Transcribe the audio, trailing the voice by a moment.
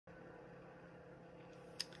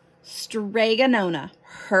Strega Nona,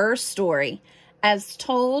 her story, as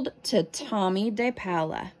told to Tommy de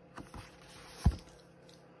Paula.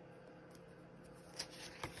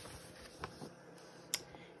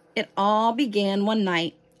 It all began one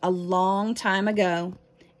night a long time ago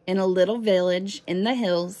in a little village in the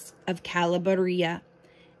hills of Calabria,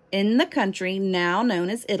 in the country now known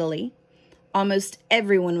as Italy. Almost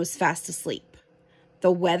everyone was fast asleep.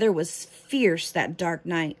 The weather was fierce that dark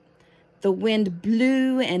night. The wind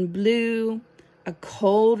blew and blew, a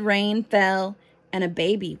cold rain fell, and a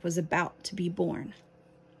baby was about to be born.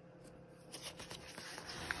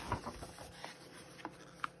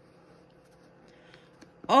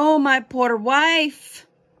 "Oh, my poor wife,"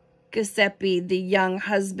 Giuseppe, the young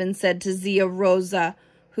husband, said to Zia Rosa,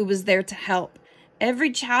 who was there to help.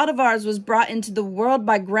 "Every child of ours was brought into the world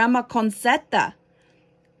by Grandma Concetta.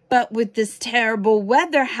 But with this terrible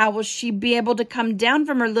weather, how will she be able to come down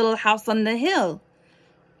from her little house on the hill?"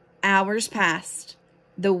 Hours passed.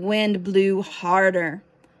 The wind blew harder.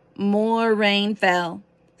 More rain fell.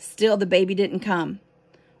 Still the baby didn't come.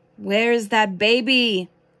 "Where is that baby?"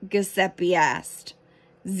 Giuseppe asked.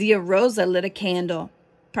 Zia Rosa lit a candle.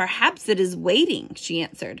 "Perhaps it is waiting," she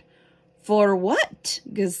answered. "For what?"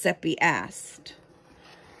 Giuseppe asked.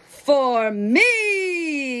 "For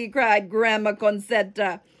me!" cried Grandma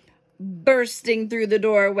Concetta, bursting through the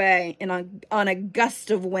doorway on a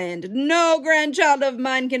gust of wind. "No grandchild of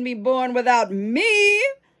mine can be born without me."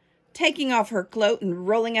 Taking off her cloak and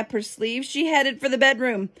rolling up her sleeves, she headed for the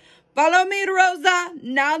bedroom. "Follow me, Rosa.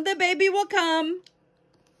 Now the baby will come."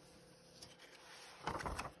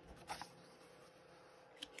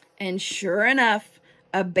 And sure enough,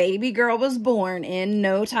 a baby girl was born in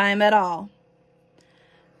no time at all.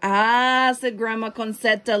 "Ah," said Grandma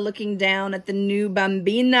Concetta, looking down at the new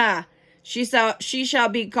bambina. She shall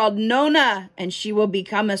be called Nona, and she will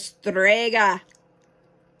become a Strega."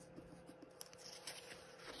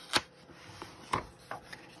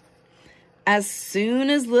 As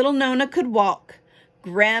soon as little Nona could walk,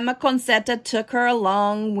 Grandma Concetta took her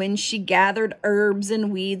along when she gathered herbs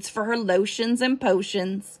and weeds for her lotions and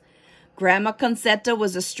potions. Grandma Concetta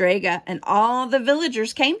was a Strega, and all the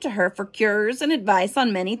villagers came to her for cures and advice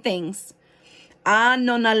on many things. "Ah,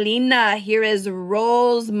 Nonalina, here is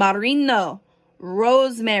Rosmarino.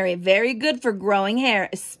 Rosemary, very good for growing hair,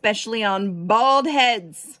 especially on bald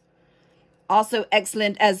heads. Also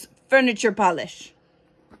excellent as furniture polish.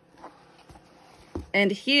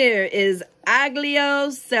 And here is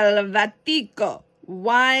Aglio Selvatico,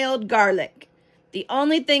 wild garlic. The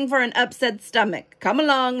only thing for an upset stomach. Come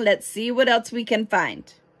along, let's see what else we can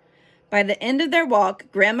find." By the end of their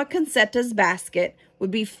walk, Grandma Concetta's basket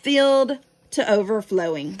would be filled to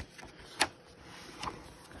overflowing.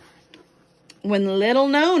 When little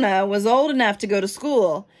Nona was old enough to go to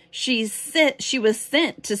school, she was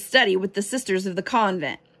sent to study with the sisters of the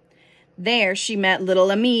convent. There she met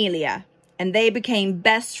little Amelia, and they became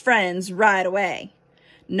best friends right away.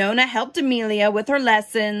 Nona helped Amelia with her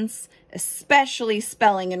lessons, especially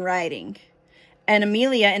spelling and writing. And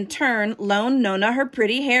Amelia, in turn, loaned Nona her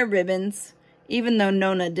pretty hair ribbons, even though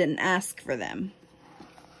Nona didn't ask for them.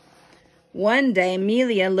 One day,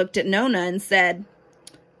 Amelia looked at Nona and said,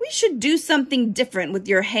 "We should do something different with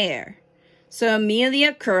your hair." So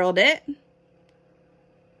Amelia curled it.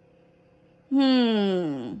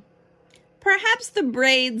 "Perhaps the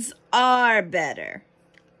braids are better,"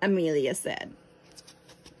 Amelia said.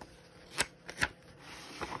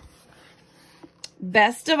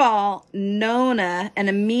 Best of all, Nona and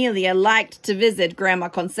Amelia liked to visit Grandma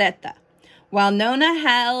Concetta. While Nona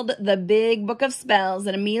held the big book of spells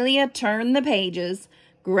and Amelia turned the pages,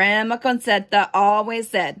 Grandma Concetta always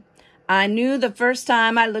said, "I knew the first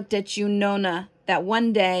time I looked at you, Nona, that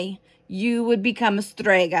one day you would become a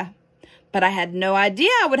Strega. But I had no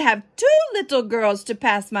idea I would have 2 little girls to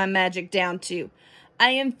pass my magic down to.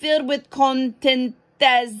 I am filled with contentment."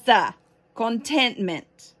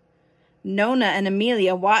 Nona and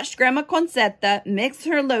Amelia watched Grandma Concetta mix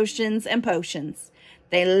her lotions and potions.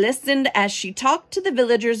 They listened as she talked to the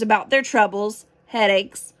villagers about their troubles,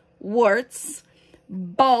 headaches, warts,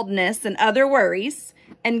 baldness, and other worries,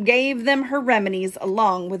 and gave them her remedies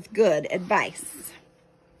along with good advice.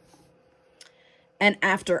 And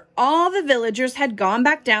after all the villagers had gone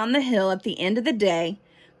back down the hill at the end of the day,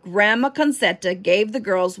 Grandma Concetta gave the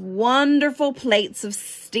girls wonderful plates of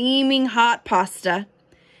steaming hot pasta.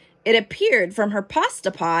 It appeared from her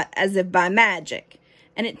pasta pot as if by magic,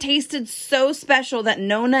 and it tasted so special that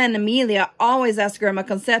Nona and Amelia always asked Grandma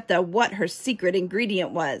Concetta what her secret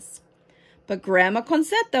ingredient was. But Grandma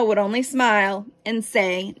Concetta would only smile and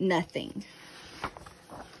say nothing.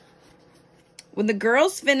 When the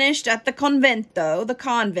girls finished at the convento, the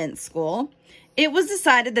convent school, it was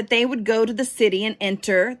decided that they would go to the city and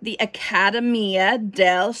enter the Accademia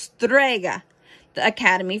del Strega, the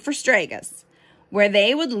Academy for Stregas, where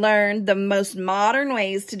they would learn the most modern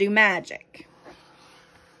ways to do magic.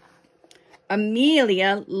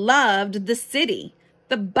 Amelia loved the city,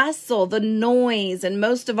 the bustle, the noise, and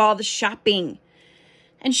most of all the shopping.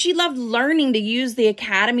 And she loved learning to use the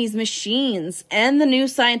Academy's machines and the new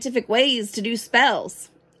scientific ways to do spells.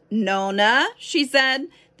 "Nona," she said,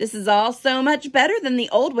 "this is all so much better than the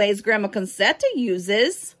old ways Grandma Concetta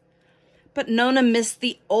uses." But Nona missed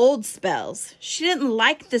the old spells. She didn't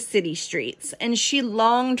like the city streets, and she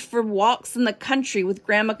longed for walks in the country with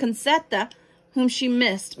Grandma Concetta, whom she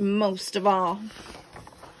missed most of all.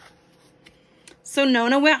 So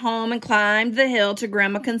Nona went home and climbed the hill to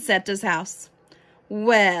Grandma Concetta's house.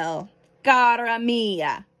 "Well, cara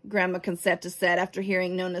mia," Grandma Concetta said after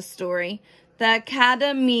hearing Nona's story, "the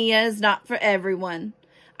Accademia is not for everyone.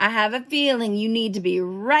 I have a feeling you need to be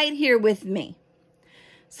right here with me."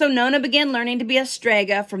 So Nona began learning to be a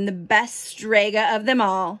Strega from the best Strega of them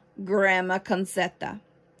all, Grandma Concetta.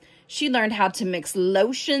 She learned how to mix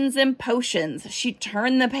lotions and potions. She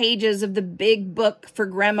turned the pages of the big book for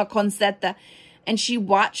Grandma Concetta, and she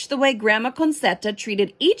watched the way Grandma Concetta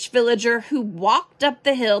treated each villager who walked up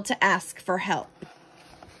the hill to ask for help.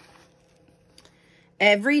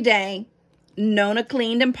 Every day, Nona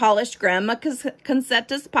cleaned and polished Grandma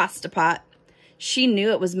Concetta's pasta pot. She knew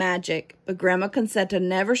it was magic, but Grandma Concetta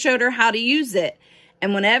never showed her how to use it,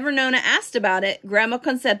 and whenever Nona asked about it, Grandma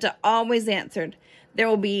Concetta always answered, "There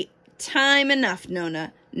will be time enough,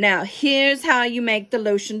 Nona. Now here's how you make the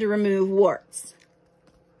lotion to remove warts."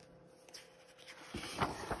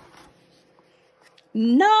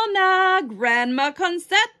 "Nona, Grandma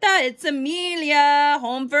Concetta, it's Amelia,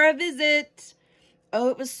 home for a visit." Oh,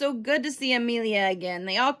 it was so good to see Amelia again.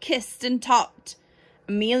 They all kissed and talked.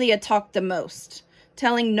 Amelia talked the most,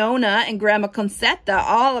 telling Nona and Grandma Concetta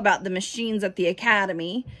all about the machines at the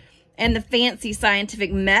Academy and the fancy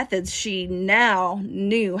scientific methods she now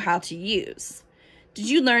knew how to use. "Did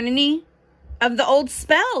you learn any of the old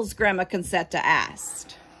spells?" Grandma Concetta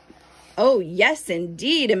asked. "Oh, yes,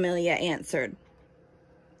 indeed," Amelia answered.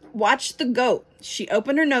 "Watch the goat." She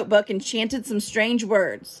opened her notebook and chanted some strange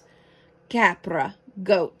words. "Capra,"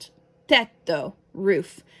 goat; "tetto,"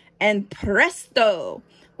 roof; and presto!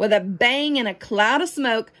 With a bang and a cloud of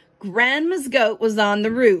smoke, Grandma's goat was on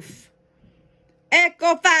the roof.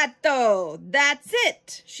 "Ecco fatto! That's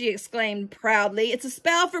it!" she exclaimed proudly. "It's a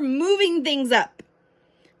spell for moving things up.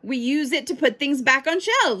 We use it to put things back on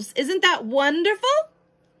shelves. Isn't that wonderful?"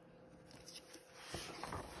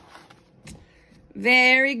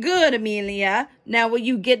 "Very good, Amelia. Now will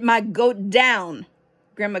you get my goat down?"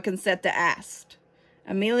 Grandma Concetta asked.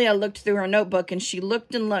 Amelia looked through her notebook, and she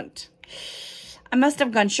looked and looked. "I must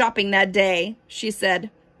have gone shopping that day," she said.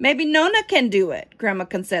 "Maybe Nona can do it," Grandma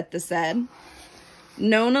Concetta said.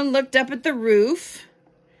 Nona looked up at the roof.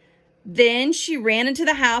 Then she ran into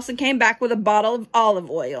the house and came back with a bottle of olive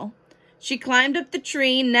oil. She climbed up the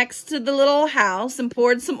tree next to the little house and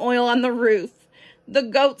poured some oil on the roof. The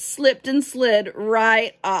goat slipped and slid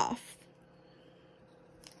right off.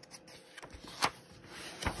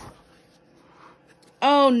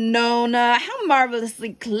 "Oh, Nona, how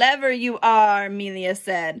marvelously clever you are," Amelia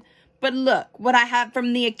said. "But look what I have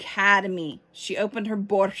from the Academy." She opened her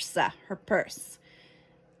borsa, her purse,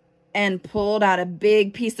 and pulled out a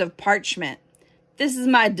big piece of parchment. "This is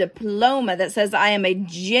my diploma that says I am a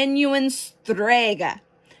genuine Strega.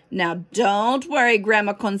 Now, don't worry,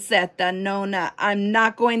 Grandma Concetta, Nona, I'm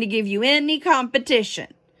not going to give you any competition,"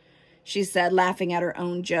 she said, laughing at her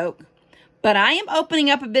own joke. "But I am opening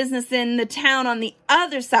up a business in the town on the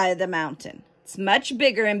other side of the mountain. It's much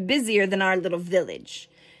bigger and busier than our little village,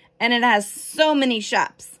 and it has so many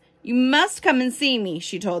shops. You must come and see me,"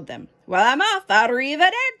 she told them. "Well, I'm off.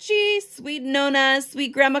 Arrivederci, sweet Nona,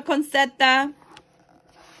 sweet Grandma Concetta."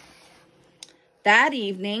 That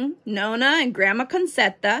evening, Nona and Grandma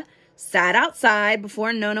Concetta sat outside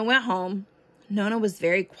before Nona went home. Nona was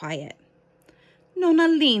very quiet. "Nona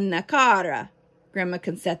Lina, cara," Grandma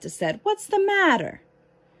Concetta said, "what's the matter?"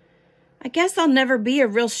 "I guess I'll never be a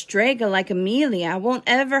real Strega like Amelia. I won't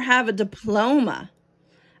ever have a diploma."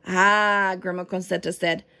 "Ah," Grandma Concetta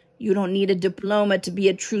said, "you don't need a diploma to be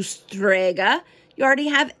a true Strega. You already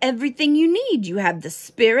have everything you need. You have the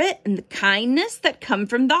spirit and the kindness that come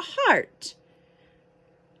from the heart.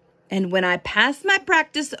 And when I pass my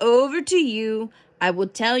practice over to you, I will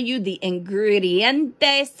tell you the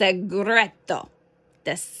ingrediente segreto,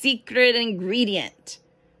 the secret ingredient.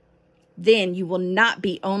 Then you will not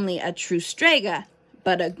be only a true Strega,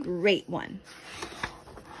 but a great one.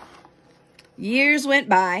 Years went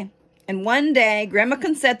by, and one day Grandma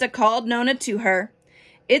Concetta called Nona to her.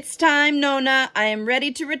 "It's time, Nona. I am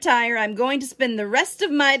ready to retire. I'm going to spend the rest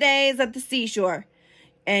of my days at the seashore,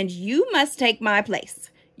 and you must take my place.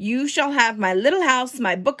 You shall have my little house,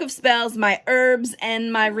 my book of spells, my herbs,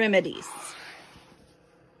 and my remedies.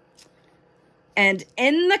 And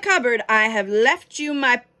in the cupboard I have left you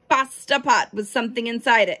my pasta pot with something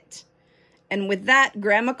inside it." And with that,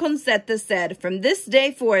 Grandma Concetta said, "From this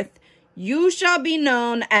day forth, you shall be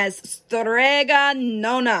known as Strega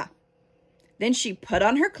Nona." Then she put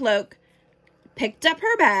on her cloak, picked up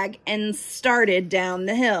her bag, and started down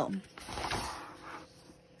the hill.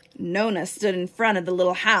 Nona stood in front of the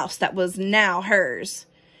little house that was now hers.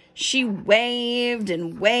 She waved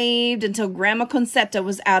and waved until Grandma Concetta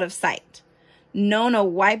was out of sight. Nona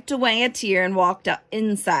wiped away a tear and walked up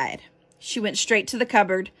inside. She went straight to the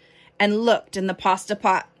cupboard and looked in the pasta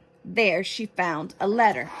pot. There she found a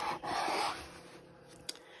letter.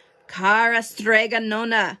 "Cara Strega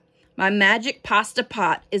Nona, my magic pasta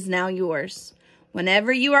pot is now yours.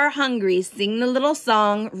 Whenever you are hungry, sing the little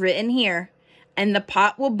song written here, and the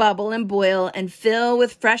pot will bubble and boil and fill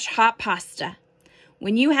with fresh hot pasta.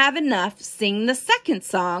 When you have enough, sing the second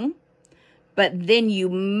song, but then you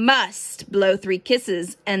must blow 3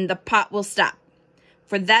 kisses and the pot will stop.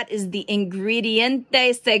 For that is the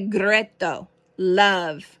ingrediente secreto,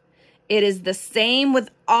 love. It is the same with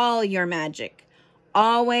all your magic.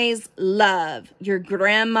 Always love, your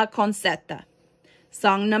Grandma Concetta."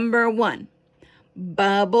 Song number 1.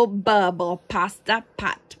 "Bubble, bubble, pasta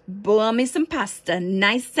pot. Boil me some pasta,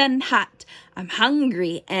 nice and hot. I'm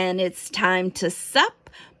hungry and it's time to sup.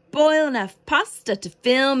 Boil enough pasta to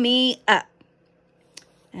fill me up."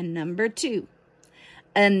 And number 2.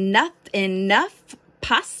 "Enough, enough,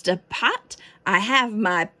 pasta pot. I have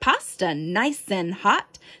my pasta nice and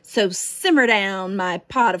hot. So simmer down my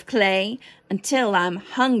pot of clay until I'm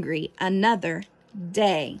hungry another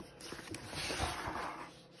day."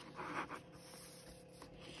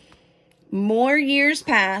 More years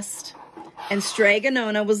passed, and Strega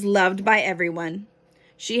Nona was loved by everyone.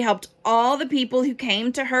 She helped all the people who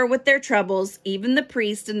came to her with their troubles, even the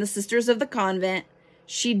priest and the sisters of the convent.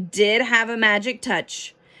 She did have a magic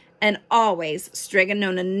touch, and always Strega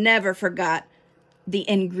Nona never forgot the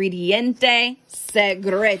ingrediente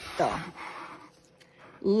secreto.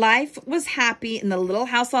 Life was happy in the little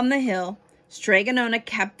house on the hill. Strega Nona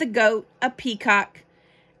kept the goat, a peacock,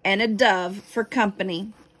 and a dove for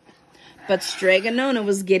company. But Strega Nona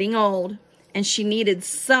was getting old, and she needed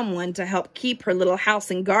someone to help keep her little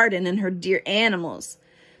house and garden and her dear animals.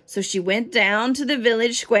 So she went down to the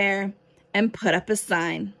village square and put up a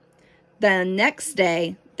sign. The next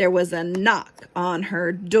day, there was a knock on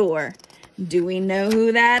her door. Do we know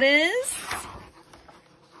who that is?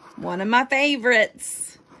 One of my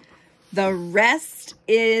favorites. The rest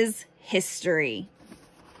is history.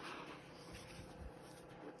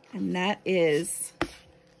 And that is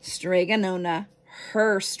Strega Nona,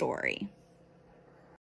 her story.